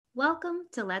Welcome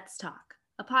to Let's Talk,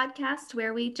 a podcast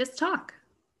where we just talk.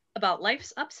 About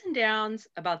life's ups and downs,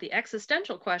 about the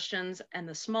existential questions, and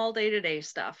the small day-to-day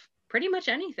stuff. Pretty much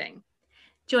anything.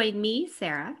 Join me,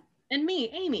 Sarah, And me,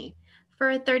 Amy.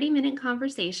 for a 30-minute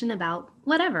conversation about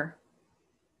whatever.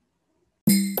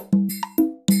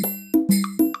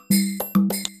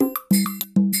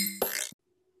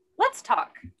 Let's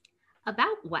talk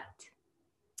About what?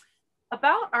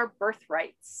 about our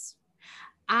birthrights.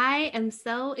 I am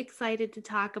so excited to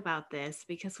talk about this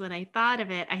because when I thought of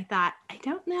it, I thought, I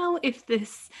don't know if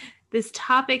this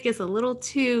topic is a little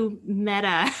too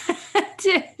meta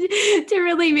to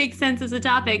really make sense as a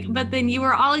topic, but then you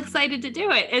were all excited to do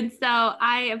it. And so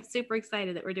I am super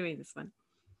excited that we're doing this one.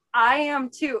 I am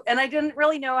too. And I didn't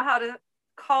really know how to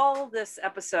call this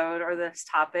episode or this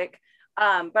topic.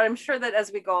 But I'm sure that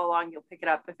as we go along, you'll pick it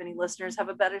up. If any listeners have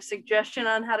a better suggestion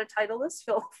on how to title this,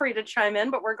 feel free to chime in,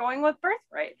 but we're going with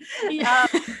birthright. Yeah.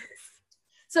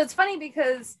 So it's funny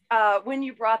because when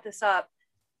you brought this up,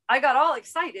 I got all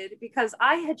excited because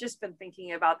I had just been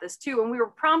thinking about this too. And we were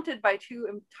prompted by two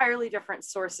entirely different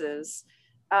sources.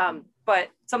 But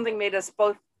something made us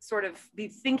both sort of be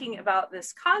thinking about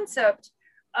this concept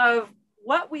of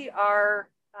what we are,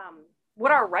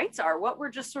 what our rights are, what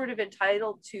we're just sort of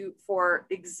entitled to for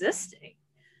existing.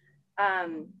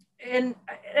 And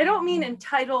I don't mean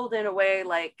entitled in a way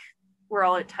like we're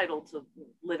all entitled to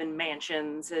live in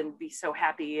mansions and be so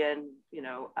happy and,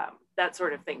 that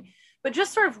sort of thing. But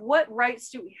just sort of what rights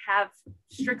do we have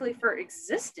strictly for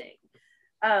existing?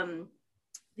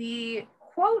 The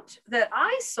quote that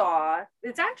I saw,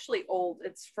 it's actually old.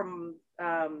 It's from,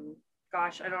 I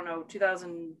don't know,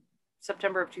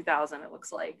 September of 2000, it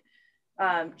looks like.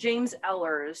 James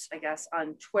Ellers, I guess,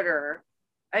 on Twitter,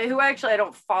 who actually I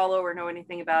don't follow or know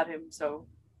anything about him. So,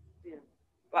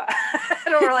 I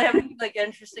don't really have anything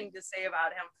interesting to say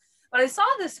about him. But I saw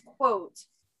this quote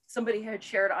somebody had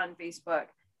shared on Facebook,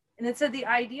 and it said, the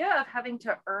idea of having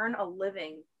to earn a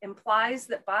living implies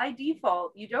that by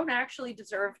default, you don't actually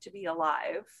deserve to be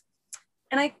alive.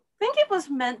 And I think it was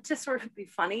meant to sort of be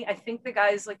funny. I think the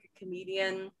guy's like a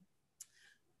comedian,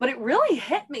 but it really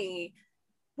hit me.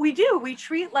 We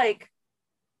treat like,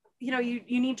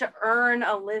 you need to earn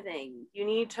a living. You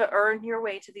need to earn your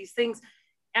way to these things.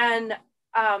 And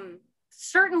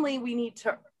certainly we need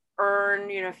to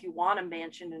earn, if you want a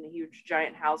mansion and a huge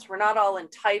giant house, we're not all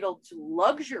entitled to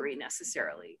luxury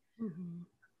necessarily. Mm-hmm.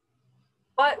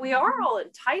 But we are all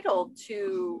entitled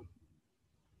to,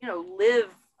 live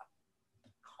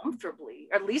comfortably,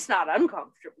 or at least not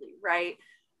uncomfortably, right?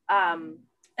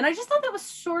 And I just thought that was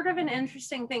sort of an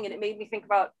interesting thing. And it made me think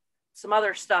about some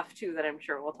other stuff too, that I'm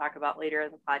sure we'll talk about later in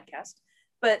the podcast.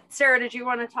 But Sarah, did you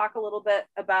want to talk a little bit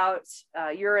about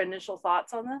your initial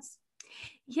thoughts on this?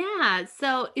 Yeah.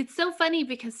 So it's so funny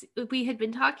because we had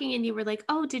been talking and you were like,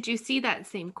 oh, did you see that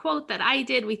same quote that I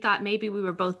did? We thought maybe we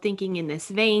were both thinking in this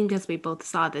vein because we both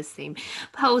saw this same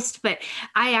post, but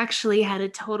I actually had a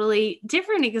totally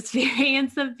different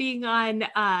experience of being on,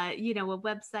 a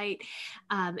website.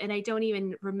 And I don't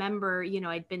even remember,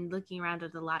 I'd been looking around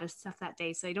at a lot of stuff that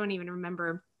day. So I don't even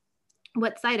remember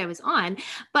what site I was on,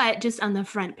 but just on the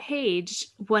front page,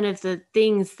 one of the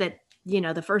things that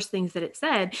the first things that it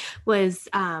said was,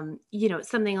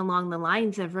 something along the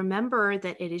lines of, remember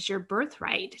that it is your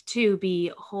birthright to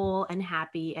be whole and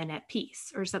happy and at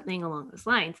peace, or something along those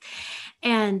lines.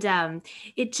 And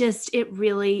it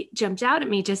really jumped out at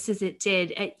me, just as it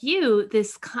did at you,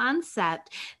 this concept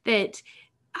that,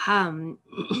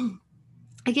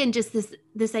 again, just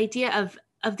this idea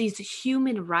of these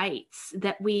human rights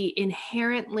that we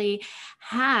inherently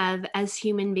have as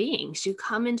human beings. You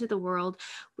come into the world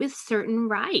with certain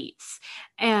rights.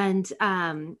 And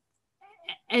I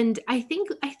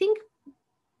think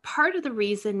part of the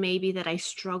reason maybe that I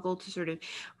struggle to sort of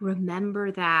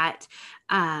remember that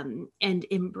and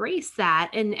embrace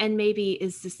that, and maybe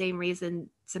is the same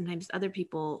reason sometimes other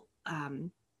people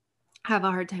have a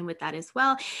hard time with that as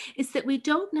well, is that we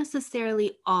don't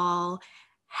necessarily all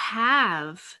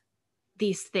have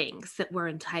these things that we're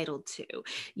entitled to.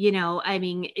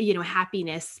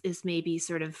 Happiness is maybe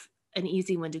sort of an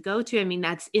easy one to go to. I mean,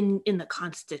 that's in the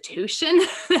Constitution.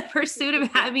 The pursuit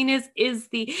of happiness is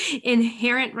the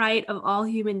inherent right of all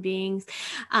human beings.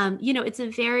 It's a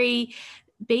very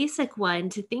basic one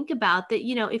to think about, that,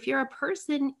 if you're a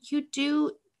person, you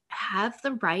do have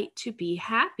the right to be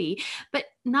happy, but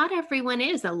not everyone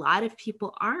is. A lot of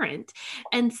people aren't.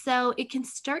 And so it can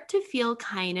start to feel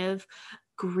kind of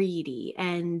greedy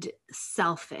and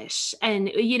selfish. And,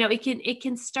 it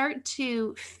can start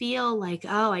to feel like,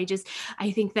 oh, I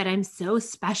think that I'm so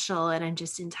special and I'm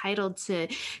just entitled to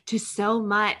so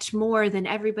much more than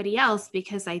everybody else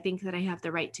because I think that I have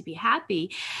the right to be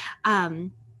happy.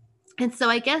 And so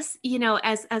I guess,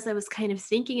 as I was kind of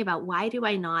thinking about why do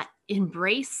I not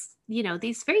embrace,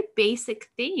 these very basic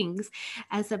things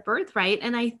as a birthright?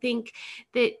 And I think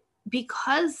that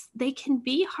because they can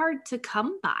be hard to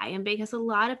come by and because a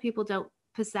lot of people don't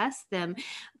possess them,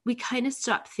 we kind of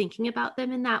stop thinking about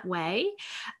them in that way.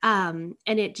 And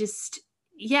it just,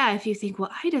 yeah, if you think,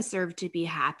 well, I deserve to be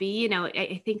happy,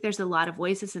 I think there's a lot of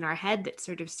voices in our head that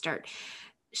sort of start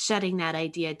shutting that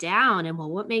idea down. And well,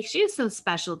 what makes you so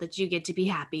special that you get to be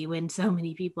happy when so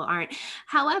many people aren't?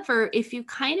 However, if you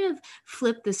kind of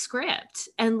flip the script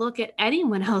and look at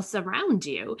anyone else around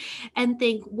you and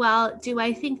think, well, do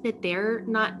I think that they're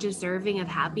not deserving of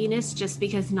happiness just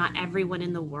because not everyone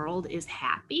in the world is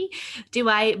happy? Do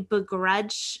I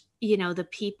begrudge, the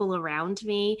people around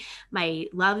me, my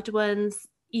loved ones,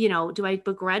 do I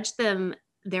begrudge them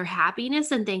their happiness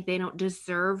and think they don't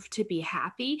deserve to be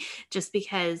happy just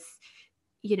because,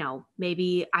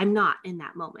 maybe I'm not in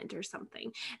that moment or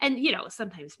something? And,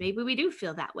 sometimes maybe we do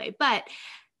feel that way, but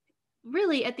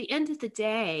really at the end of the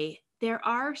day, there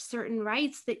are certain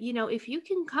rights that, if you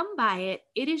can come by it,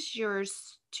 it is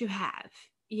yours to have.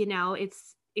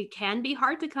 It can be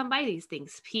hard to come by these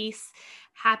things: peace,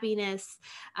 happiness,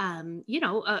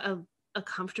 a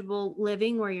comfortable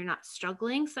living where you're not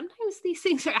struggling. Sometimes these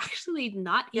things are actually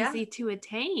not easy to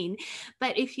attain,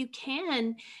 but if you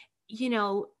can, you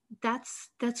know, that's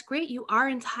great. You are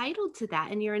entitled to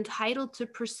that, and you're entitled to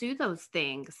pursue those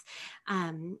things.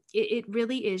 It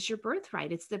really is your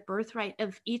birthright. It's the birthright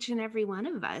of each and every one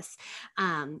of us.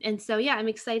 And so, yeah, I'm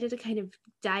excited to kind of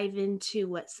dive into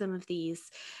what some of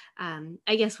these,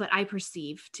 I guess, what I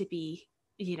perceive to be,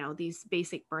 these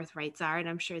basic birthrights are. And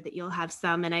I'm sure that you'll have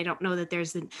some, and I don't know that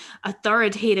there's an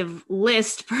authoritative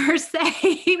list per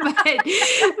se,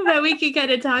 but we can kind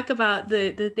of talk about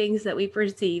the things that we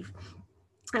perceive.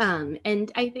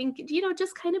 And I think,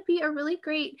 just kind of be a really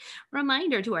great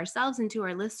reminder to ourselves and to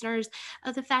our listeners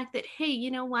of the fact that, hey, you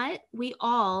know what? We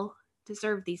all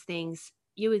deserve these things,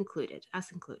 you included,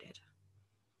 us included.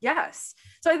 Yes.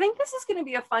 So I think this is going to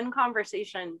be a fun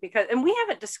conversation and we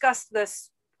haven't discussed this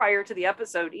prior to the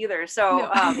episode either.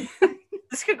 So no.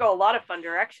 This could go a lot of fun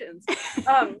directions.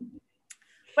 But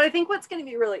I think what's going to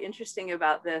be really interesting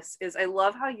about this is I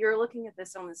love how you're looking at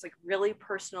this on this like really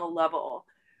personal level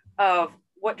of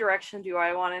what direction do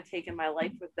I want to take in my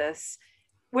life with this,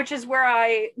 which is where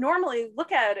I normally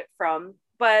look at it from.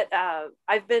 But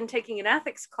I've been taking an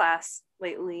ethics class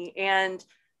lately and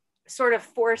sort of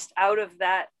forced out of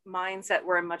that mindset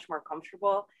where I'm much more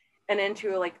comfortable and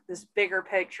into like this bigger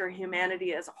picture,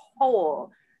 humanity as a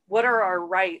whole. What are our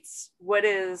rights? What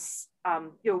is,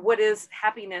 what is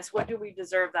happiness? What do we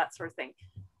deserve? That sort of thing.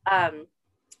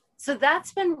 So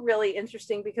that's been really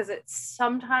interesting because it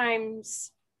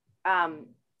sometimes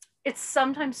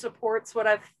supports what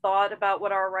I've thought about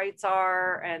what our rights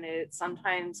are, and it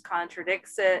sometimes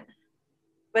contradicts it,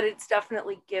 but it's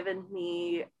definitely given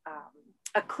me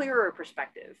a clearer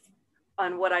perspective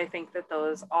on what I think that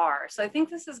those are. So I think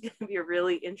this is going to be a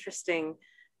really interesting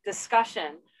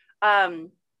discussion.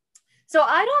 So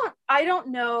I don't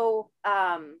know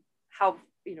how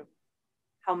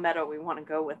meta we want to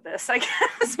go with this. I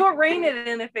guess we'll rein it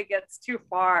in if it gets too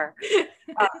far.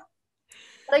 But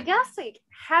I guess like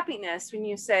happiness, when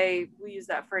you say, we use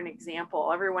that for an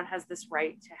example, everyone has this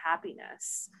right to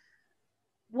happiness.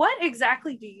 What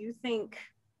exactly do you think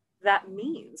that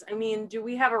means? I mean, do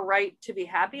we have a right to be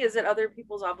happy? Is it other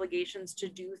people's obligations to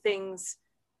do things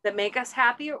that make us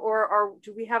happy? Or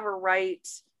do we have a right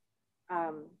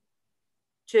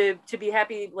to be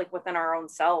happy like within our own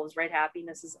selves, right?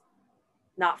 Happiness is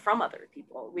not from other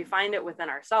people. We find it within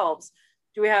ourselves.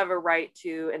 Do we have a right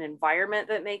to an environment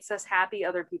that makes us happy?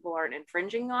 Other people aren't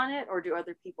infringing on it? Or do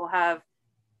other people have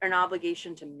an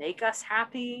obligation to make us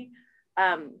happy?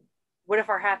 What if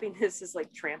our happiness is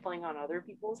like trampling on other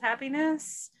people's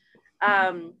happiness?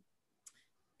 I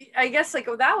guess like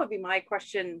that would be my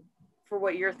question for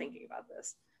what you're thinking about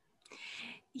this.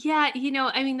 Yeah,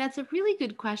 I mean, that's a really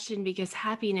good question because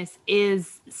happiness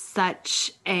is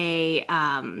such a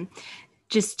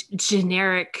just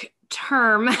generic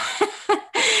term.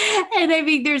 And I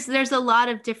mean, there's a lot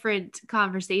of different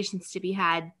conversations to be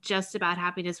had just about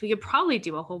happiness. We could probably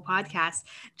do a whole podcast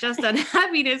just on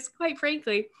happiness, quite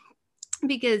frankly.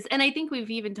 because, and I think we've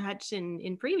even touched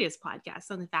in previous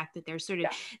podcasts on the fact that there's sort of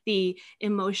the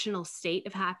emotional state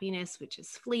of happiness, which is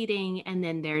fleeting. And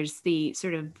then there's the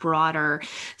sort of broader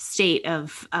state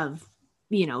of,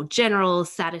 general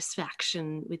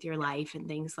satisfaction with your life and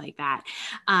things like that.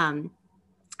 And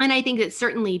I think that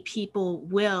certainly people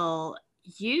will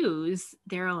use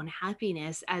their own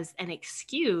happiness as an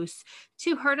excuse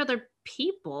to hurt other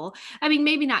people. I mean,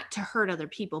 maybe not to hurt other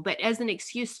people, but as an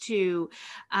excuse to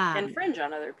infringe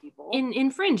on other people.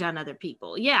 Infringe on other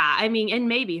people. Yeah. I mean, and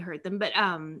maybe hurt them. But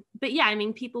yeah, I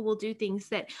mean, people will do things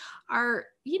that are,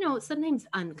 sometimes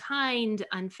unkind,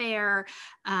 unfair,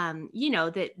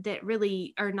 that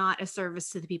really are not a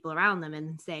service to the people around them,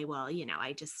 and say, well,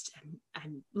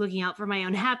 I'm looking out for my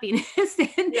own happiness.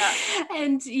 And,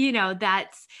 and,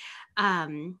 that's,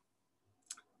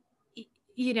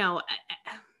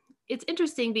 it's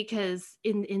interesting because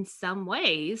in some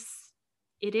ways,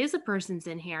 it is a person's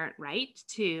inherent right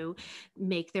to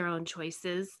make their own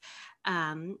choices,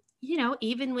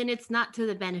 even when it's not to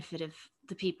the benefit of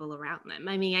the people around them.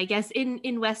 I mean, I guess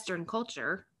in Western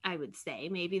culture, I would say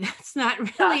maybe that's not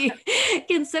really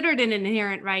considered an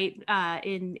inherent right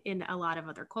in a lot of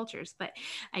other cultures. But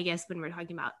I guess when we're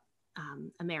talking about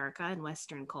America and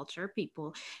Western culture,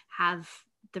 people have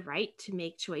the right to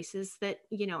make choices that,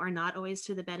 are not always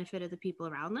to the benefit of the people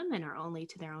around them and are only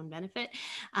to their own benefit.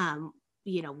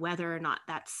 Whether or not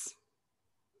that's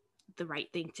the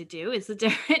right thing to do is a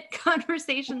different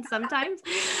conversation sometimes,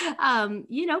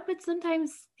 but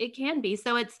sometimes it can be.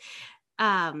 So it's,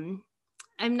 I'm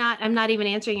not even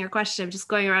answering your question. I'm just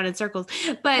going around in circles,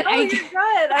 but no, you're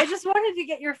good. I just wanted to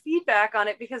get your feedback on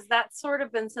it, because that's sort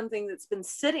of been something that's been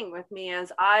sitting with me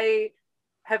as I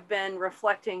have been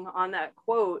reflecting on that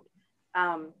quote.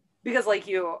 Because like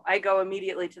you, I go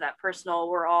immediately to that personal,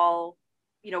 we're all,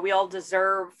 we all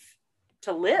deserve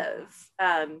to live,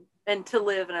 and to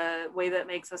live in a way that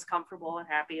makes us comfortable and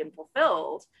happy and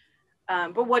fulfilled.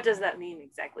 But what does that mean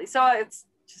exactly? So it's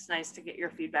just nice to get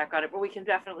your feedback on it, but we can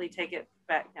definitely take it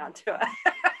back down to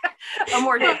a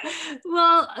more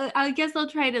well, I guess I'll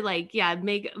try to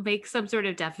make some sort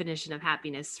of definition of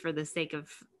happiness for the sake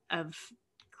of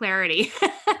clarity.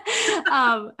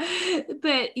 But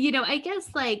I guess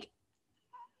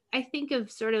I think of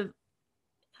sort of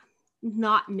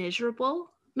not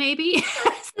miserable, maybe.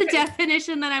 That's the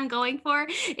definition that I'm going for.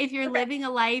 If you're living a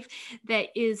life that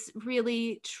is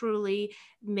really, truly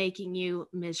making you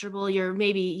miserable, you're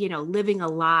maybe, living a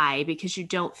lie because you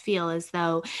don't feel as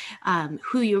though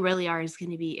who you really are is going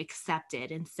to be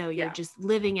accepted. And so you're just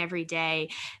living every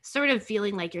day, sort of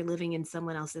feeling like you're living in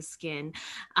someone else's skin,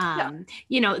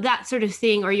 that sort of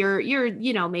thing. Or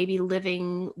you're maybe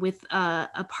living with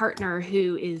a partner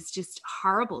who is just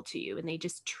horrible to you, and they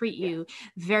just treat you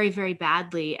very, very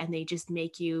badly, and they just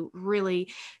make you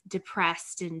really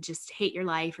depressed and just hate your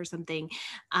life or something.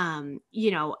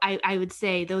 I would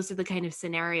say those are the kind of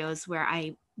scenarios where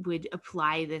I would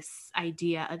apply this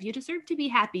idea of you deserve to be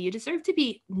happy. You deserve to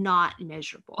be not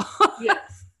miserable.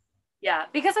 Yes. Yeah.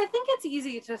 Because I think it's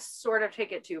easy to sort of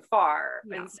take it too far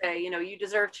and say, you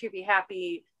deserve to be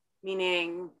happy,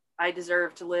 meaning I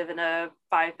deserve to live in a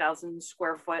 5,000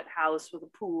 square foot house with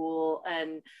a pool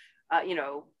and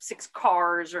 6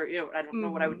 cars, or I don't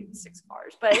know what I would do with 6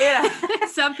 cars, but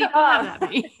some people have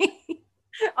that.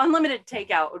 Unlimited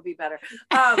takeout would be better.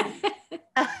 But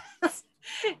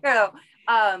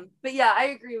yeah,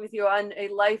 I agree with you on a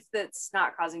life that's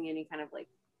not causing any kind of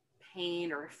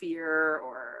pain or fear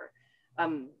or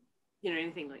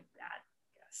anything like that.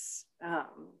 Yes.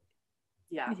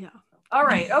 Yeah. All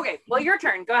right. Okay. Well, your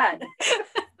turn. Go ahead.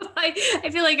 I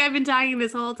feel like I've been talking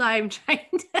this whole time trying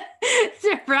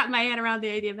to wrap my head around the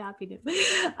idea of happiness.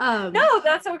 No,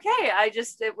 that's okay.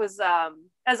 It was,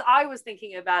 as I was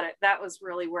thinking about it, that was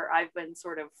really where I've been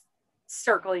sort of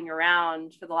circling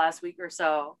around for the last week or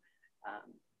so.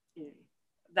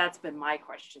 That's been my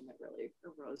question that really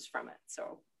arose from it.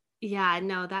 So yeah,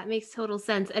 no, that makes total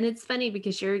sense. And it's funny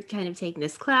because you're kind of taking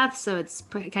this class, so it's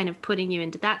kind of putting you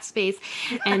into that space.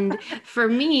 And for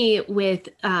me, with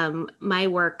my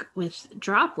work with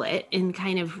Droplet and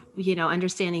kind of,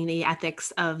 understanding the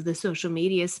ethics of the social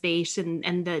media space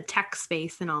and the tech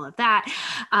space and all of that,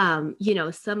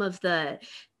 some of the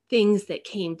things that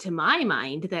came to my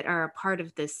mind that are a part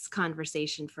of this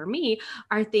conversation for me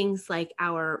are things like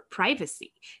our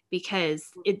privacy,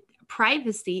 because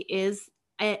privacy is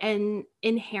an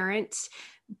inherent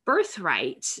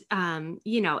birthright,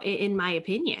 in my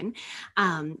opinion,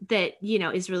 that,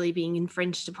 is really being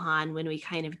infringed upon when we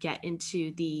kind of get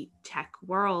into the tech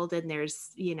world. And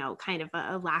there's, kind of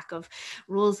a lack of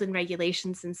rules and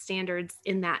regulations and standards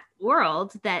in that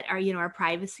world that are, our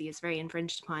privacy is very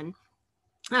infringed upon.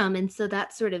 And so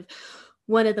that's sort of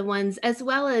one of the ones, as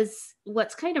well as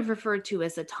what's kind of referred to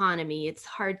as autonomy. It's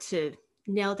hard to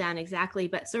nail down exactly,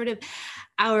 but sort of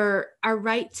our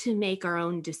right to make our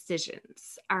own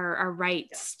decisions, our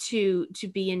rights to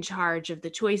be in charge of the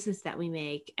choices that we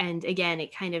make. And again,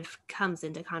 it kind of comes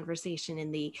into conversation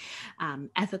in the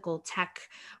ethical tech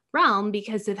realm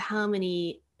because of how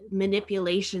many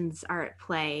manipulations are at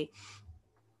play.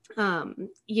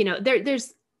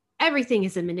 There's everything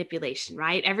is a manipulation,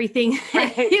 right? Everything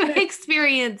Right. you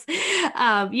experience,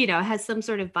 has some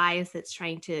sort of bias that's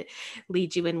trying to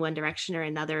lead you in one direction or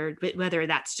another, whether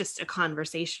that's just a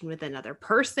conversation with another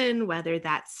person, whether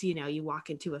that's, you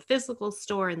walk into a physical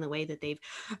store and the way that they've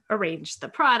arranged the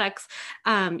products,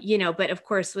 but of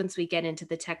course, once we get into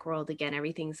the tech world, again,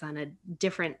 everything's on a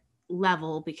different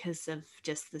level because of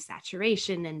just the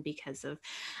saturation and because of,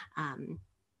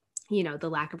 the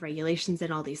lack of regulations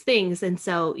and all these things. And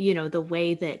so, the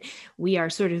way that we are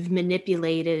sort of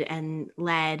manipulated and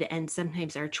led, and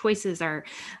sometimes our choices are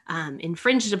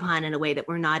infringed upon in a way that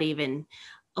we're not even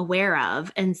aware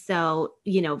of. And so,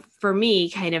 for me,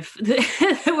 kind of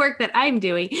the work that I'm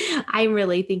doing, I'm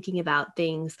really thinking about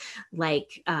things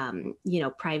like,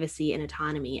 privacy and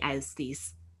autonomy as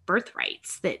these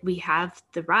birthrights, that we have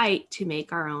the right to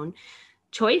make our own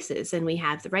choices and we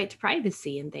have the right to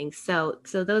privacy and things. So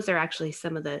those are actually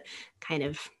some of the kind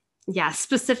of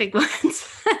specific ones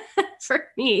for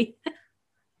me.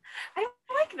 I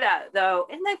like that though,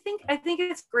 and I think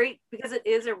it's great because it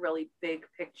is a really big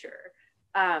picture.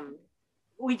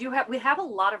 We have a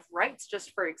lot of rights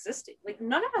just for existing. Like,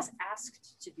 none of us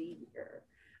asked to be here.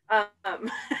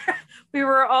 We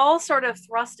were all sort of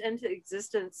thrust into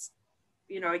existence,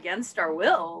 against our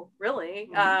will, really.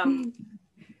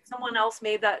 Someone else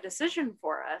made that decision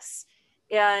for us.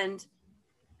 And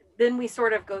then we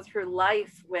sort of go through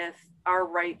life with our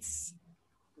rights,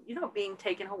 being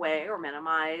taken away or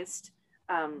minimized.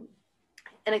 And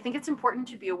I think it's important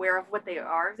to be aware of what they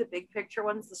are, the big picture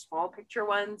ones, the small picture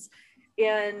ones,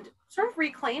 and sort of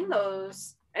reclaim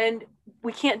those. And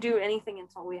we can't do anything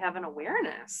until we have an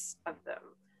awareness of them.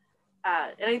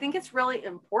 And I think it's really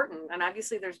important. And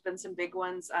obviously there's been some big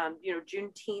ones,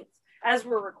 Juneteenth. As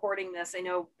we're recording this, I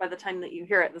know by the time that you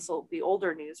hear it, this will be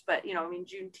older news, but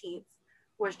Juneteenth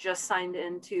was just signed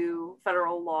into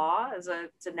federal law as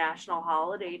it's a national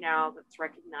holiday now that's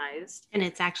recognized. And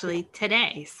it's actually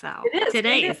today. So it is.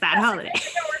 Today is that holiday.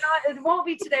 It won't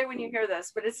be today when you hear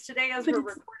this, but it's today as we're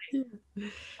recording.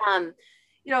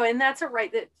 And that's a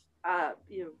right that,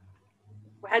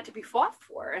 had to be fought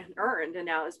for and earned, and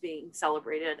now is being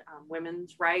celebrated.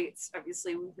 Women's rights,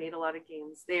 obviously, we've made a lot of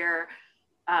gains there.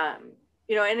 And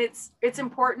it's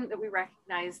important that we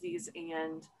recognize these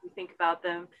and we think about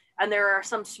them. And there are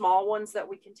some small ones that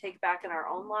we can take back in our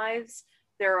own lives.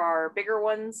 There are bigger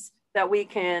ones that we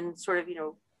can sort of,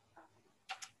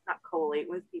 not collate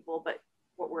with people, but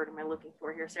what word am I looking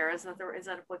for here, Sarah? Is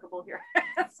that applicable here?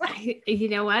 You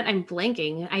know what? I'm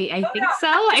blanking. I think so.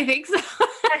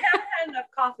 I haven't had enough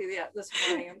coffee yet this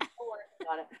morning. I'm still working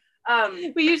on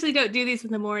it. We usually don't do these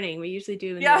in the morning. We usually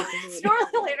do them it's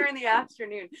normally later in the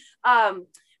afternoon.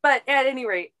 But at any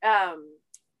rate,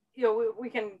 we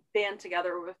can band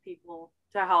together with people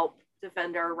to help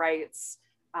defend our rights.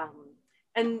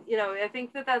 And I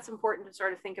think that that's important to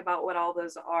sort of think about what all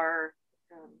those are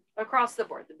across the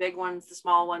board, the big ones, the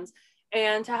small ones,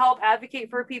 and to help advocate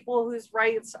for people whose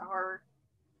rights are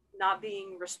not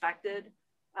being respected.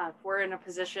 If we're in a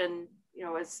position,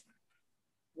 as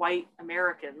white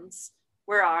Americans,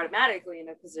 we're automatically in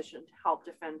a position to help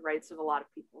defend rights of a lot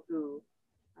of people who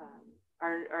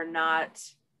are not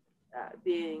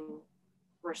being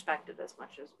respected as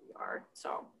much as we are.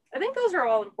 So I think those are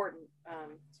all important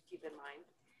to keep in mind.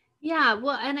 Yeah,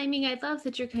 well, and I mean, I love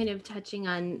that you're kind of touching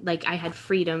on, like, I had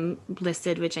freedom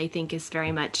listed, which I think is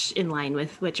very much in line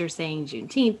with what you're saying,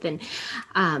 Juneteenth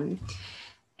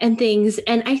and things.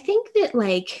 And I think that,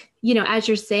 like, as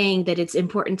you're saying, that it's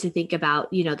important to think about,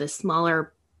 the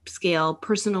smaller scale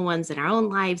personal ones in our own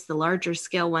lives, the larger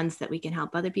scale ones that we can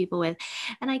help other people with.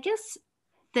 And I guess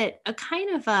that a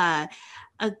kind of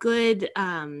a good,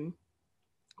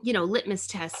 litmus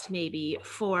test maybe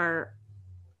for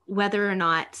whether or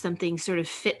not something sort of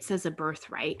fits as a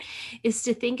birthright is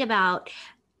to think about,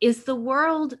 is the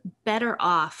world better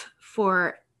off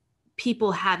for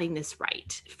people having this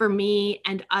right, for me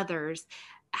and others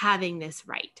having this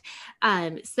right?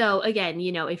 So again,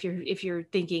 if you're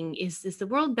thinking, is the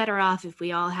world better off if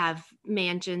we all have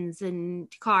mansions and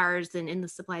cars and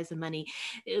endless supplies of money?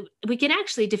 We can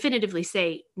actually definitively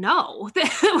say no.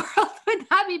 The world would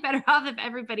not be better off if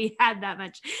everybody had that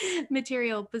much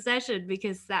material possession,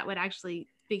 because that would actually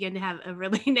begin to have a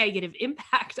really negative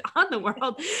impact on the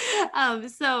world.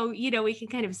 So, we can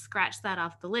kind of scratch that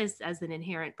off the list as an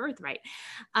inherent birthright.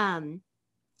 But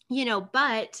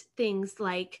things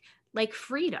like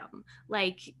freedom,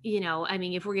 I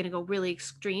mean, if we're going to go really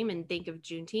extreme and think of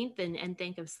Juneteenth and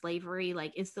think of slavery,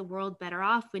 like, is the world better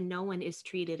off when no one is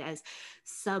treated as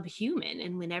subhuman,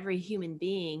 and when every human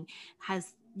being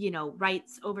has,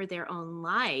 rights over their own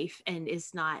life and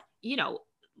is not,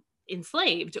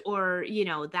 enslaved, or,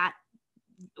 that,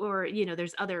 or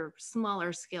there's other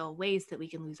smaller scale ways that we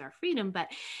can lose our freedom. But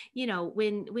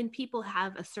when people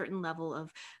have a certain level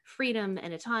of freedom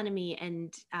and autonomy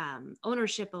and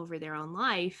ownership over their own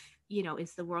life,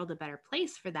 is the world a better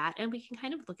place for that? And we can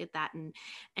kind of look at that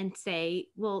and say,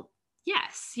 well,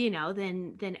 yes,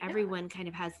 then everyone kind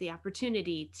of has the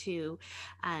opportunity to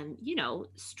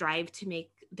strive to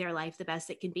make their life the best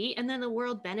it can be. And then the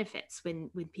world benefits when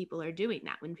people are doing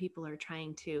that, when people are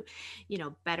trying to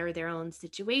better their own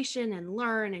situation and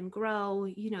learn and grow,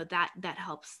 that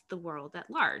helps the world at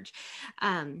large.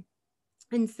 And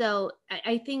so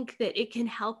I think that it can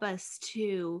help us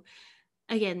to,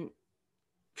 again,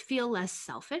 feel less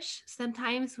selfish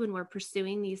sometimes when we're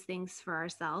pursuing these things for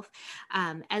ourselves,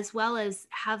 as well as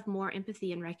have more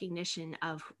empathy and recognition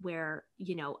of where,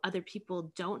 other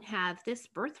people don't have this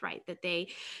birthright that they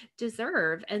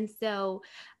deserve. And so,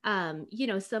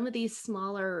 some of these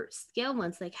smaller scale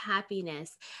ones like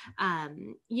happiness,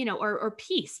 or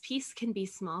peace can be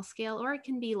small scale or it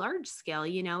can be large scale.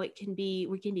 We can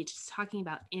be just talking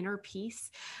about inner peace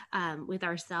with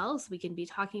ourselves. We can be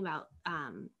talking about,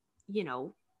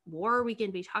 war, we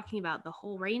can be talking about the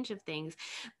whole range of things,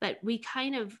 but we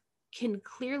kind of can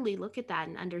clearly look at that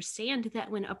and understand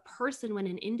that when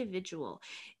an individual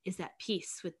is at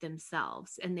peace with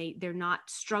themselves and they're not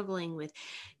struggling with,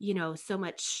 so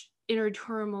much inner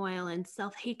turmoil and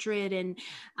self-hatred and,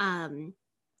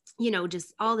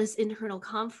 just all this internal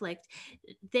conflict,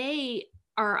 they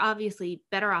are obviously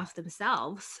better off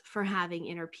themselves for having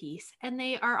inner peace, and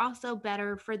they are also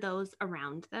better for those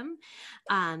around them.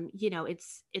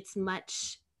 It's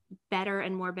much better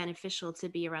and more beneficial to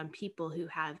be around people who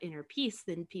have inner peace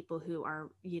than people who are,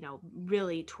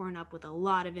 really torn up with a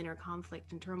lot of inner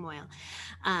conflict and turmoil.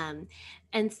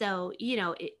 And so,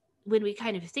 when we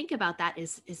kind of think about that,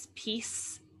 is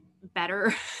peace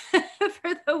better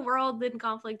for the world than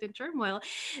conflict and turmoil,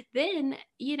 then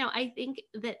I think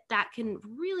that can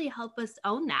really help us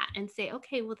own that and say,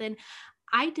 okay, well then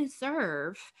I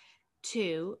deserve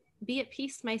to be at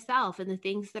peace myself, and the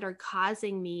things that are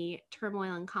causing me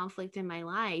turmoil and conflict in my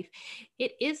life,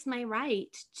 it is my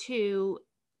right to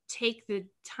take the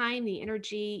time, the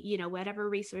energy, whatever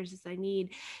resources I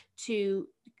need to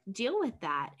deal with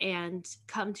that and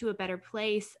come to a better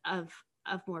place of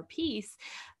more peace.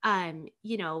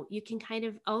 You can kind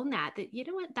of own that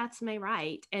what, that's my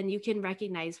right. And you can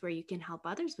recognize where you can help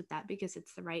others with that, because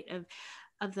it's the right of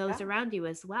those around you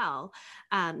as well.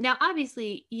 Now,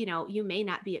 obviously, you may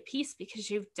not be at peace because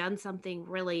you've done something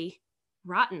really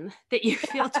rotten that you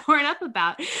feel torn up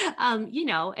about,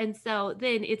 and so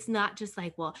then it's not just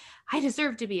like, well, I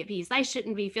deserve to be at peace, I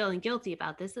shouldn't be feeling guilty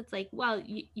about this. It's like, well,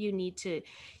 you need to,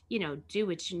 do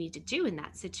what you need to do in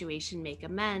that situation, make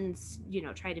amends,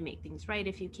 try to make things right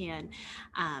if you can.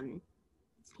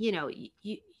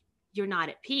 You're not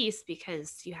at peace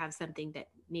because you have something that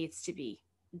needs to be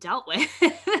dealt with.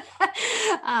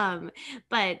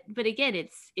 But again,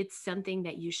 it's something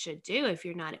that you should do if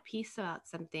you're not at peace about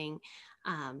something.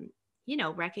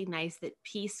 Recognize that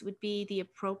peace would be the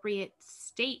appropriate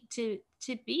state to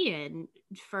be in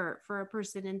for a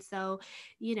person. And so,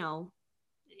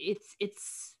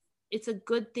 it's a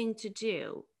good thing to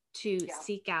do, to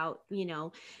seek out,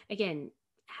 again,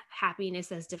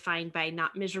 happiness as defined by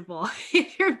not miserable.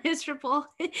 If you're miserable,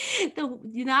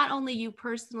 not only you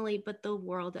personally, but the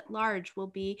world at large will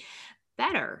be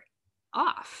better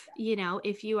off,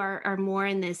 if you are more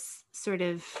in this sort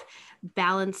of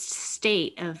balanced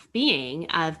state of being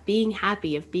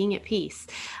happy, of being at peace.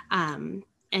 And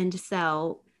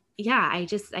so,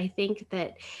 I think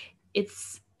that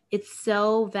it's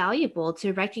so valuable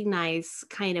to recognize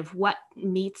kind of what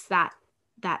meets that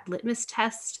litmus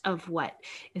test of what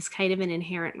is kind of an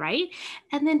inherent right,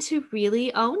 and then to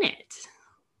really own it.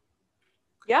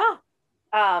 Yeah.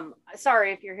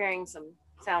 Sorry if you're hearing some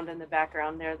sound in the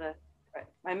background there.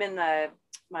 I'm in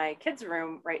my kids'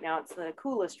 room right now. It's the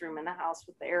coolest room in the house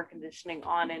with the air conditioning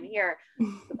on in here.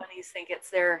 The bunnies think it's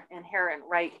their inherent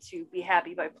right to be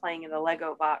happy by playing in the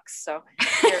Lego box. So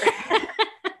they're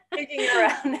digging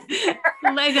around there.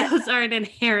 Legos are an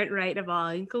inherent right of all,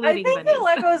 including I think bunnies. the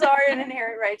Legos are an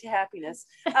inherent right to happiness.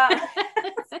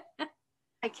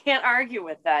 I can't argue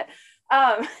with that.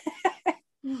 Um,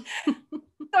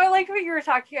 so I like what you were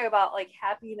talking about, like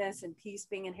happiness and peace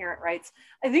being inherent rights.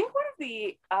 I think one of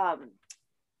the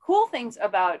cool things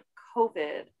about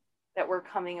COVID that we're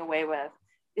coming away with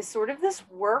is sort of this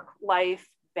work-life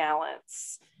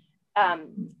balance.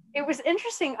 It was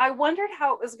interesting. I wondered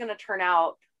how it was going to turn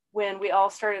out when we all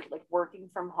started like working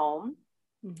from home.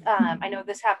 I know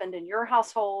this happened in your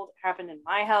household, happened in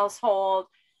my household.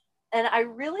 And I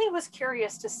really was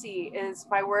curious to see, is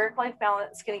my work-life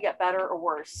balance going to get better or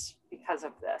worse because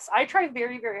of this? I try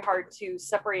very, very hard to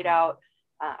separate out.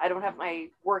 I don't have my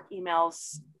work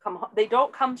emails come home. They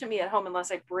don't come to me at home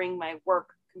unless I bring my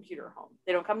work computer home.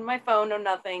 They don't come to my phone, no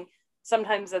nothing.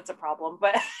 Sometimes that's a problem,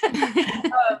 but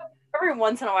every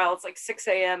once in a while it's like 6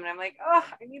 a.m. and I'm like, oh,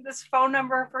 I need this phone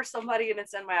number for somebody and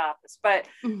it's in my office. But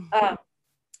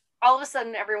all of a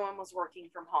sudden everyone was working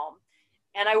from home.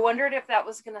 And I wondered if that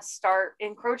was going to start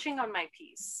encroaching on my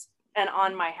peace and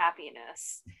on my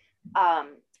happiness.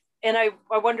 And I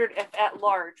wondered if at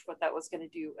large what that was going to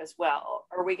do as well.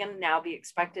 Are we going to now be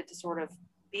expected to sort of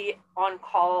be on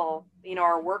call,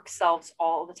 our work selves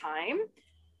all the time?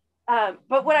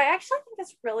 But what I actually think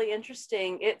is really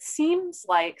interesting, it seems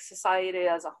like society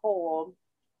as a whole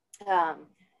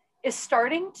is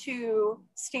starting to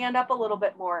stand up a little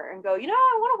bit more and go, I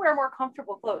want to wear more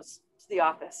comfortable clothes to the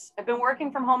office. I've been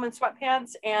working from home in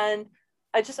sweatpants and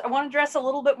I want to dress a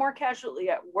little bit more casually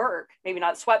at work. Maybe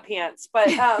not sweatpants, but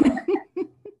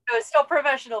it's still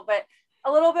professional, but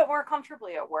a little bit more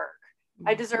comfortably at work.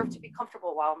 I deserve to be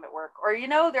comfortable while I'm at work. Or,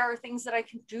 there are things that I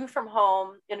can do from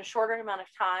home in a shorter amount of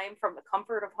time from the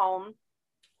comfort of home,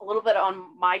 a little bit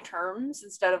on my terms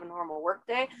instead of a normal work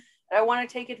day. And I want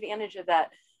to take advantage of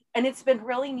that. And it's been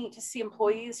really neat to see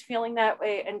employees feeling that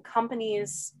way and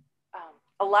companies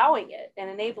allowing it and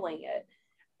enabling it.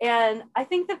 And I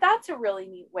think that that's a really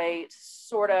neat way to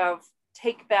sort of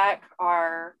take back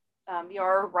our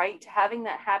right to having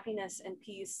that happiness and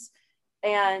peace.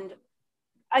 And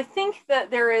I think that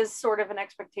there is sort of an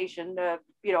expectation to,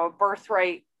 a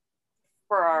birthright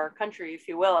for our country, if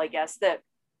you will, I guess, that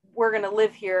we're going to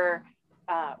live here,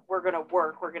 we're going to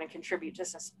work, we're going to contribute to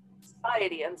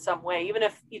society in some way, even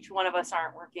if each one of us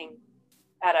aren't working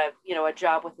at a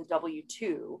job with a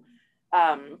W-2.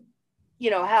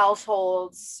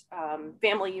 Households,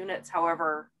 family units,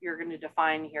 however you're going to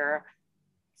define here,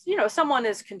 someone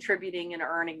is contributing and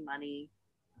earning money.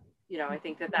 I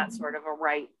think that that's sort of a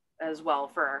right as well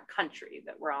for our country,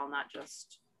 that we're all not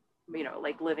just,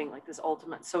 like living like this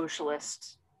ultimate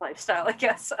socialist lifestyle, I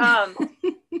guess.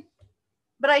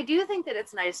 But I do think that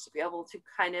it's nice to be able to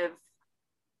kind of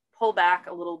pull back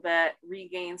a little bit,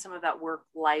 regain some of that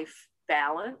work-life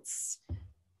balance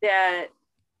that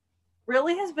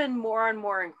really has been more and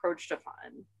more encroached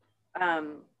upon.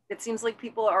 It seems like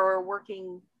people are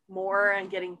working more and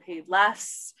getting paid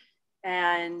less,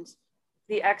 and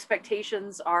the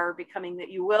expectations are becoming that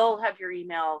you will have your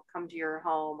email come to your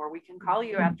home, or we can call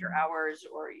you after hours,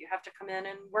 or you have to come in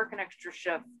and work an extra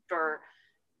shift, or,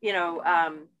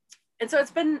 and so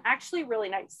it's been actually really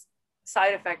nice.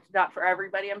 Side effect, not for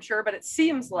everybody, I'm sure, but it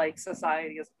seems like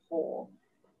society as a whole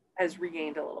has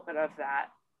regained a little bit of that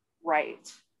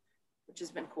right, which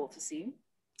has been cool to see.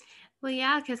 Well,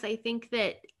 yeah, because I think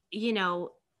that,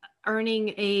 earning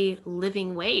a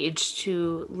living wage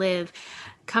to live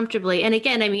comfortably. And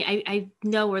again, I mean, I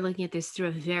know we're looking at this through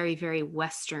a very, very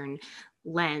Western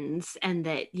lens, and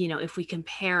that, if we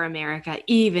compare America,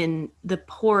 even the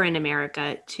poor in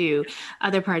America, to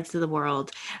other parts of the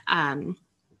world,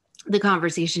 the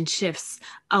conversation shifts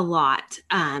a lot.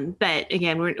 But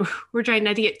again, we're trying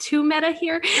not to get too meta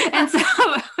here. And so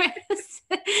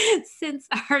since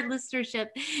our listenership,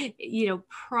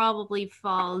 probably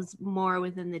falls more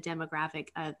within the demographic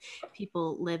of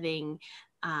people living,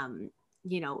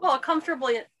 well, a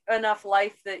comfortably enough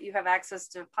life that you have access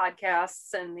to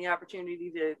podcasts and the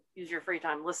opportunity to use your free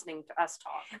time listening to us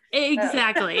talk.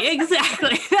 Exactly.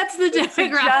 That's the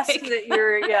demographic. That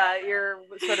you're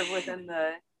sort of within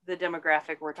the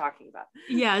demographic we're talking about.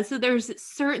 Yeah, so there's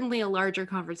certainly a larger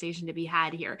conversation to be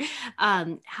had here.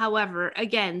 However,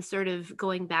 again, sort of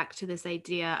going back to this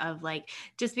idea of like,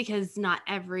 just because not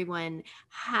everyone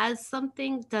has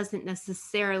something doesn't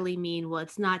necessarily mean, well,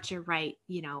 it's not your right,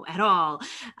 at all.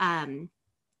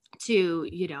 To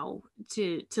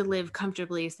live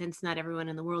comfortably, since not everyone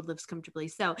in the world lives comfortably.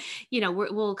 So,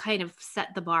 we'll kind of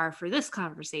set the bar for this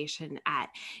conversation at,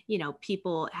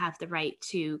 people have the right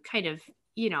to kind of,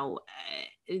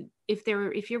 if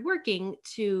you're working,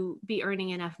 to be earning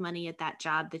enough money at that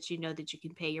job that that you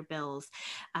can pay your bills,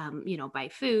 buy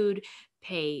food,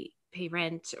 pay pay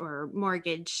rent or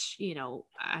mortgage,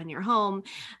 on your home,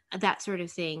 that sort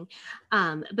of thing.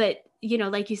 But,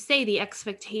 like you say, the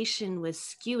expectation was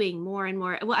skewing more and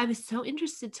more. Well, I was so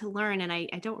interested to learn, and I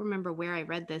don't remember where I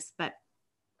read this, but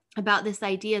about this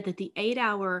idea that the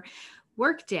 8-hour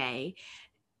workday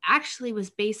actually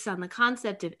was based on the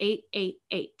concept of 8-8-8.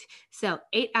 So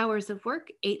 8 hours of work,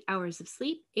 8 hours of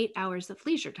sleep, 8 hours of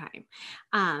leisure time.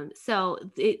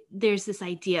 There's this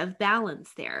idea of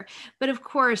balance there. But of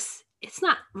course, it's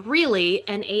not really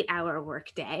an 8-hour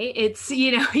workday. It's,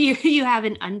 you have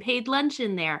an unpaid lunch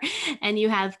in there, and you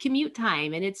have commute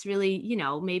time. And it's really,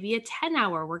 maybe a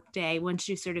 10-hour workday once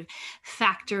you sort of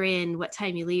factor in what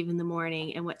time you leave in the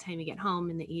morning and what time you get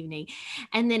home in the evening.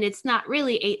 And then it's not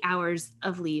really 8 hours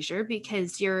of leisure,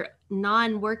 because your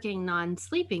non-working,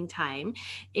 non-sleeping time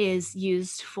is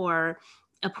used for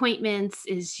appointments,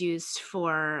 is used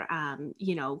for,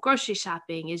 grocery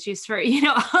shopping, is used for,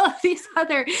 all of these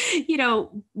other,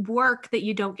 work that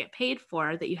you don't get paid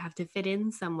for, that you have to fit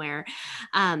in somewhere.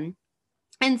 And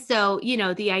so,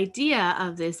 the idea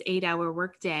of this 8-hour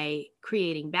workday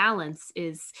creating balance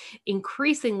is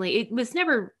increasingly, it was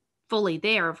never fully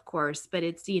there, of course, but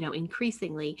it's,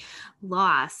 increasingly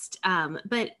lost.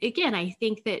 But again, I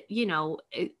think that,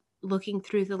 looking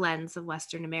through the lens of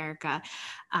Western America,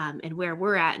 and where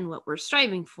we're at and what we're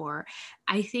striving for,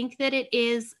 I think that it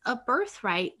is a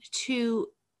birthright to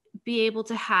be able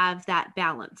to have that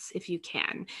balance if you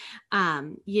can.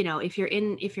 If you're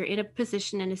in a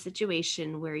position, in a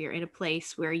situation where you're in a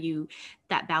place where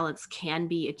that balance can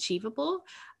be achievable,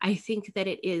 I think that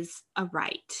it is a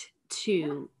right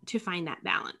to find that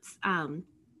balance.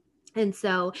 And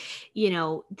so,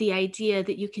 the idea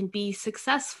that you can be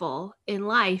successful in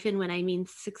life, and when I mean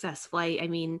successful, I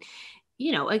mean,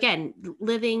 again,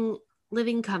 living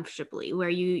comfortably, where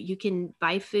you can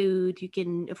buy food, you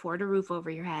can afford a roof over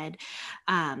your head,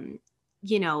 that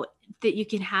you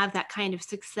can have that kind of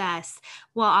success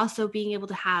while also being able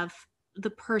to have the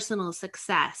personal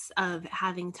success of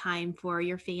having time for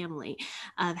your family,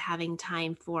 of having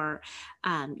time for,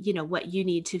 what you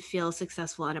need to feel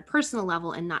successful on a personal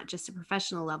level and not just a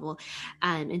professional level.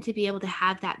 And to be able to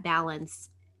have that balance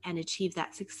and achieve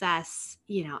that success,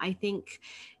 I think,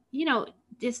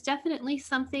 it's definitely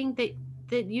something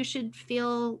that you should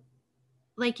feel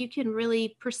like you can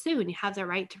really pursue, and you have the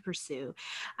right to pursue.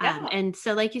 And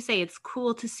so, like you say, it's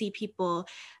cool to see people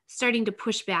starting to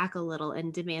push back a little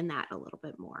and demand that a little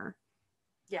bit more.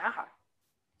 Yeah.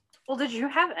 Well, did you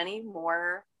have any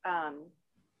more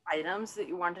items that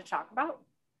you wanted to talk about?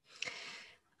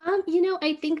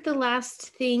 I think the last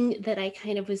thing that I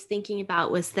kind of was thinking about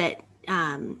was that,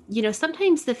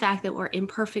 sometimes the fact that we're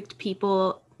imperfect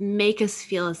people make us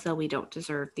feel as though we don't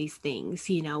deserve these things.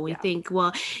 We think,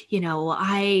 well,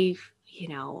 I,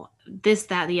 this,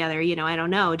 that, the other, I don't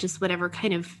know, just whatever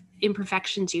kind of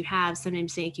imperfections you have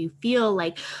sometimes make you feel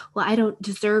like, well, I don't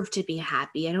deserve to be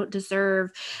happy. I don't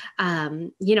deserve, I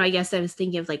guess I was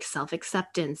thinking of like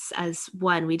self-acceptance as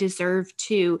one. We deserve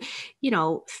to,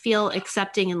 feel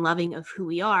accepting and loving of who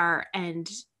we are. And,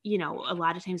 a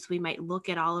lot of times we might look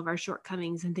at all of our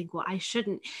shortcomings and think, well, I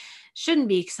shouldn't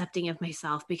be accepting of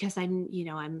myself because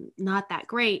I'm not that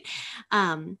great.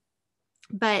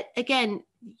 But again,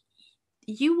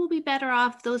 you will be better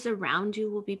off. Those around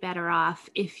you will be better off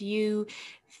if you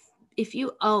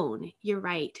own your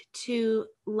right to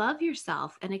love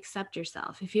yourself and accept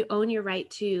yourself. If you own your right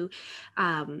to,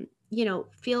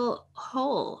 feel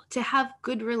whole, to have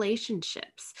good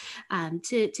relationships,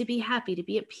 to be happy, to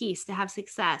be at peace, to have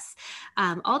success,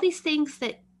 all these things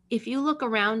that if you look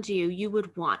around you, you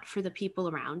would want for the people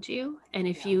around you. And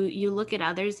if you look at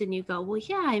others and you go, well,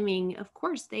 yeah, I mean, of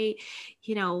course they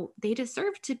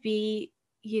deserve to be,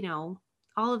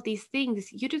 all of these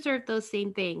things, you deserve those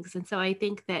same things. And so I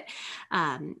think that,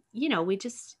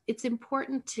 it's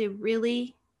important to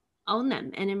really own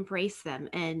them and embrace them,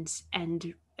 and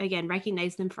again,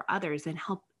 recognize them for others and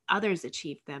help others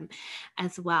achieve them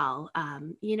as well.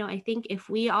 I think if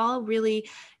we all really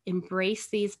embrace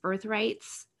these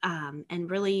birthrights,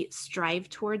 and really strive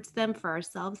towards them for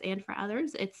ourselves and for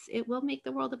others, it will make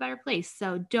the world a better place.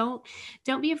 So don't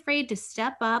be afraid to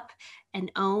step up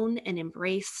and own and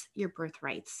embrace your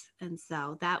birthrights. And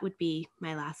so that would be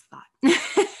my last thought.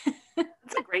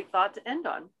 That's a great thought to end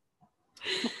on.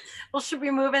 Well, should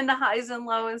we move into highs and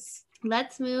lows?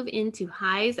 Let's move into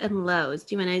highs and lows.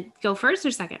 Do you want to go first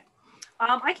or second?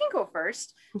 I can go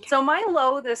first. Okay. So my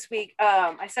low this week,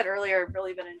 I said earlier, I've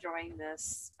really been enjoying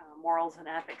this morals and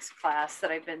ethics class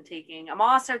that I've been taking. I'm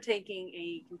also taking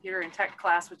a computer and tech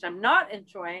class, which I'm not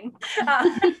enjoying.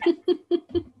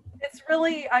 It's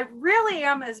really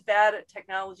am as bad at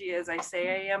technology as I say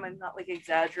I am. I'm not like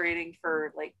exaggerating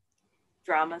for like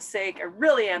drama's sake. I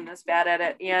really am this bad at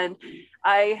it. And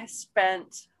I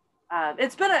spent,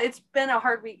 it's been a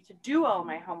hard week to do all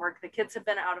my homework. The kids have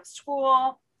been out of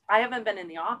school. I haven't been in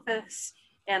the office,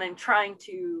 and I'm trying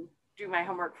to do my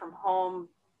homework from home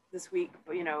this week,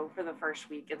 you know, for the first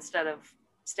week instead of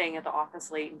staying at the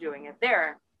office late and doing it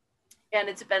there. And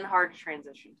it's been hard to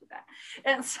transition to that.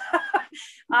 And so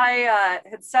I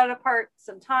had set apart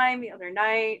some time the other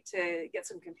night to get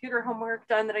some computer homework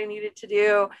done that I needed to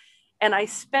do. And I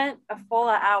spent a full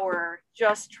hour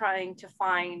just trying to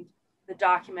find the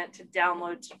document to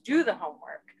download to do the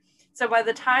homework. So by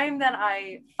the time that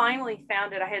I finally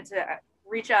found it, I had to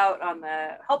reach out on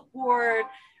the help board,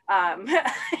 like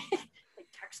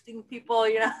texting people,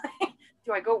 you know,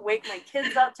 do I go wake my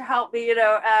kids up to help me, you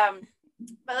know?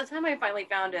 By the time I finally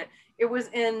found it, it was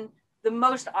in the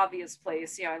most obvious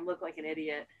place. You know, I looked like an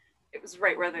idiot. It was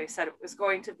right where they said it was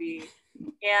going to be.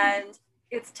 And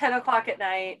it's 10 o'clock at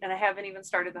night, and I haven't even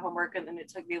started the homework. And then it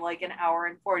took me like an hour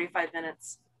and 45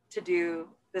 minutes to do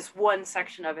this one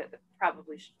section of it that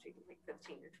probably should take me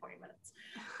 15 or 20 minutes.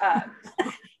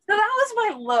 So that was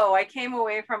my low. I came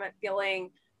away from it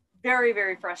feeling very,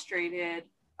 very frustrated,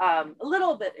 a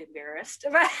little bit embarrassed.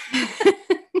 I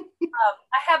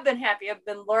have been happy. I've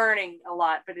been learning a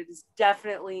lot, but it is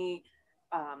definitely,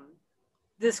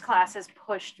 this class has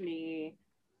pushed me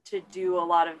to do a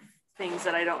lot of things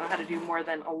that I don't know how to do more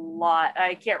than a lot.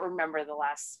 I can't remember the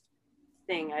last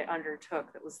thing I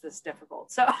undertook that was this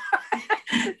difficult. So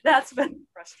that's been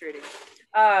frustrating.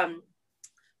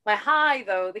 My high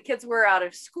though, the kids were out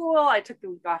of school. I took the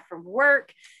week off from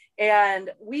work,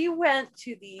 and we went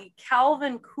to the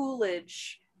Calvin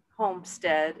Coolidge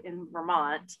homestead in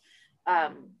Vermont.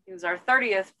 He was our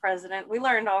 30th president. We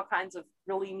learned all kinds of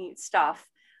really neat stuff.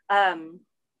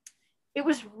 It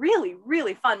was really,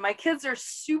 really fun. My kids are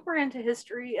super into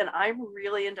history, and I'm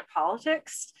really into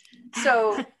politics.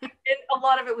 So a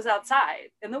lot of it was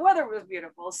outside, and the weather was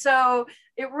beautiful. So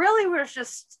it really was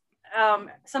just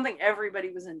something everybody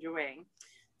was enjoying.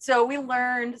 So we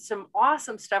learned some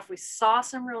awesome stuff. We saw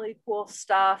some really cool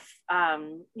stuff.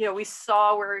 You know, we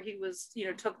saw where he was, you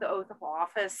know, took the oath of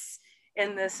office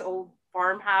in this old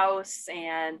farmhouse,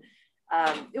 and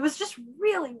it was just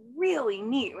really, really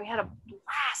neat. We had a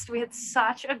blast. We had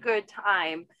such a good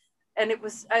time, and it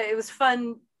was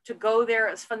fun to go there.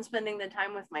 It was fun spending the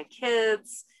time with my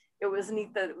kids. It was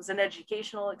neat that it was an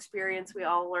educational experience we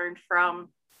all learned from.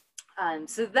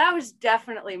 So that was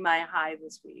definitely my high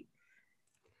this week.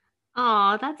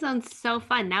 Oh, that sounds so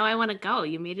fun. Now I want to go.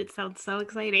 You made it sound so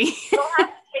exciting. I'll have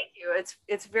to take you.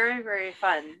 It's very, very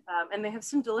fun. And they have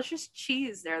some delicious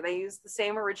cheese there. They use the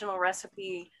same original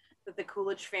recipe that the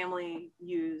Coolidge family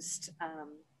used.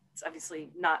 It's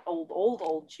obviously not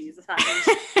old cheese. It's not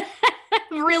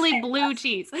really blue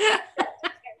cheese.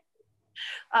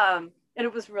 And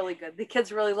it was really good. The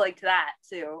kids really liked that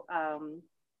too.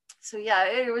 So yeah,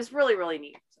 it was really, really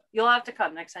neat. So you'll have to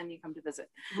come next time you come to visit.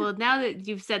 Well, now that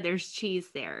you've said there's cheese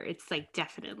there, it's like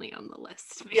definitely on the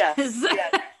list. Yes,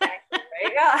 exactly, right?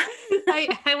 Yeah.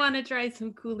 I want to try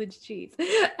some Coolidge cheese.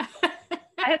 I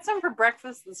had some for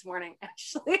breakfast this morning,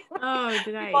 actually. Oh,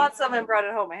 did I? Bought some and brought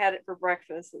it home. I had it for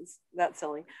breakfast. It's that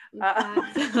silly.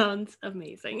 That sounds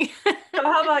amazing. So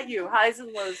how about you? Highs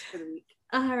and lows for the week?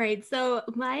 All right. So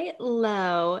my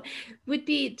low would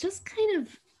be just kind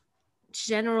of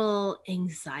general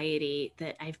anxiety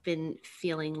that I've been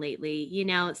feeling lately. You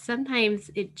know,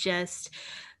 sometimes it just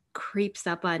creeps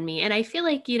up on me. And I feel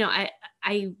like, you know,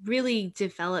 I really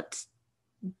developed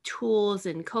tools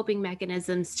and coping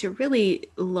mechanisms to really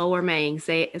lower my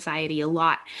anxiety a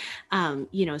lot,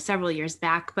 you know, several years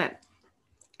back. But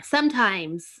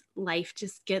sometimes life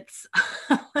just gets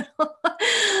a little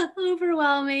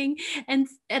overwhelming. And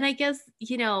I guess,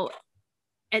 you know,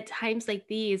 at times like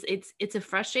these, it's a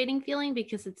frustrating feeling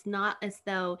because it's not as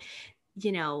though,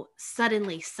 you know,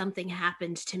 suddenly something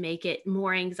happened to make it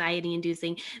more anxiety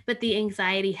inducing, but the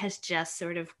anxiety has just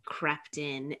sort of crept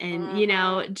in and, you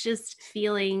know, just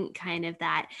feeling kind of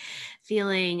that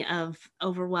feeling of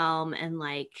overwhelm and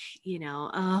like, you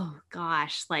know, oh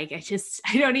gosh, like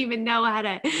I don't even know how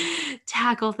to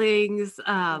tackle things.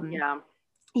 Yeah.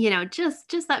 You know,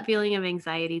 just that feeling of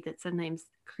anxiety that sometimes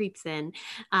creeps in.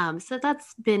 So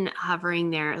that's been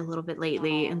hovering there a little bit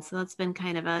lately. And so that's been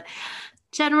kind of a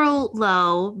general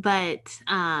low, but,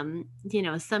 you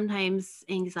know, sometimes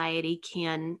anxiety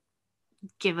can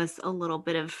give us a little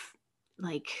bit of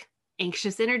like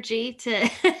anxious energy to,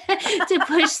 to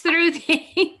push through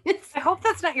things. I hope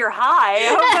that's not your high. I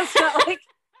hope that's not like...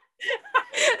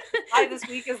 high this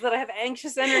week is that I have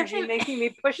anxious energy making me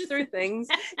push through things.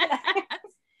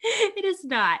 It is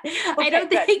not. Okay, I don't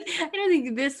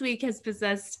think this week has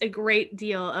possessed a great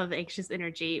deal of anxious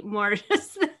energy. More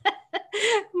just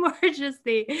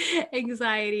the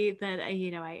anxiety that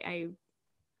I'm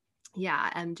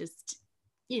just,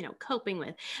 coping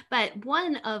with. But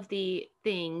one of the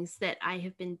things that I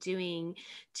have been doing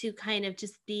to kind of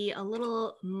just be a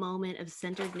little moment of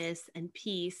centeredness and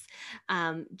peace,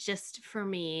 just for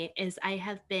me, is I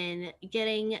have been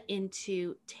getting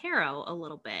into tarot a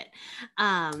little bit.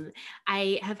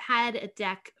 I have had a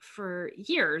deck for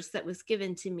years that was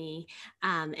given to me,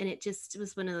 and it just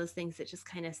was one of those things that just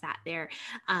kind of sat there.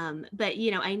 But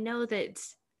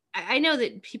I know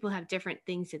that people have different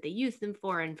things that they use them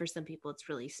for. And for some people, it's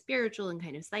really spiritual and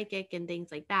kind of psychic and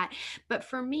things like that. But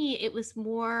for me, it was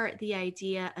more the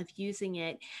idea of using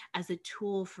it as a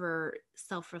tool for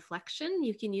self-reflection.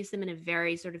 You can use them in a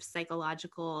very sort of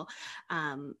psychological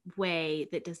way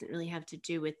that doesn't really have to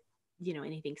do with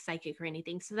anything psychic or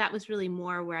anything. So that was really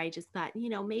more where I just thought,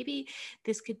 maybe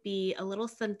this could be a little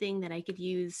something that I could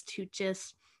use to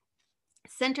just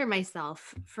center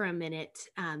myself for a minute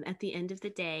at the end of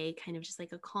the day, kind of just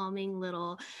like a calming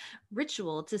little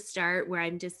ritual to start, where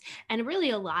and really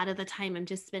a lot of the time I'm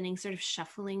just spending sort of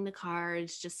shuffling the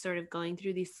cards, just sort of going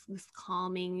through this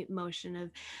calming motion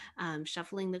of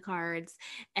shuffling the cards.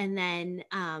 And then,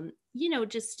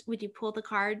 just when you pull the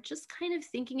card, just kind of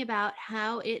thinking about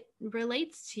how it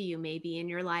relates to you maybe in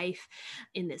your life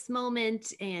in this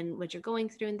moment and what you're going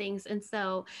through and things. And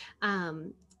so,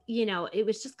 it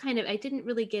was just kind of, I didn't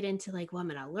really get into like, well, I'm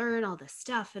going to learn all this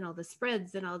stuff and all the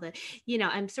spreads and all the,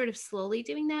 I'm sort of slowly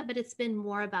doing that, but it's been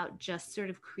more about just sort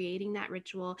of creating that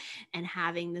ritual and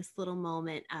having this little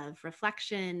moment of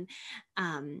reflection.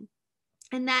 And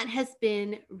that has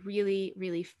been really,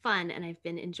 really fun. And I've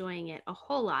been enjoying it a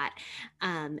whole lot.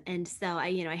 And so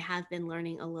I have been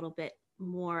learning a little bit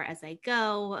more as I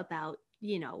go about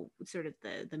sort of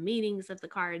the meanings of the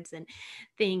cards and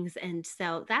things. And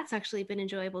so that's actually been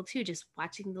enjoyable too, just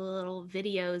watching the little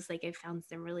videos. Like I found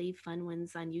some really fun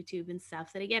ones on YouTube and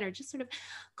stuff that again are just sort of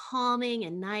calming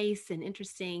and nice and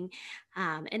interesting.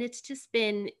 And it's just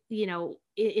been,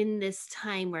 in this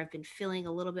time where I've been feeling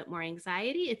a little bit more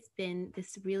anxiety, it's been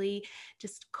this really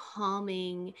just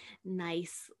calming,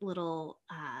 nice little,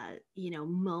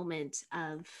 moment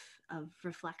of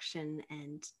reflection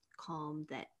and calm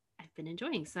that I've been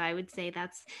enjoying. So I would say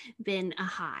that's been a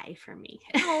high for me.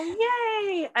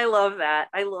 Oh, yay. I love that.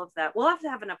 We'll have to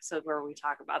have an episode where we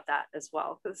talk about that as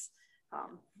well, because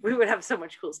we would have so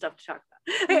much cool stuff to talk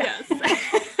about. Yes.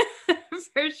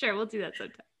 For sure. We'll do that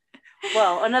sometime.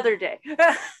 Well, another day.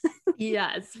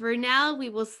 Yes. For now, we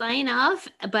will sign off,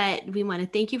 but we want to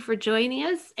thank you for joining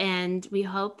us, and we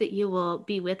hope that you will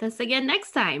be with us again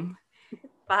next time.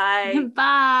 Bye.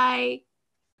 Bye.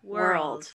 World.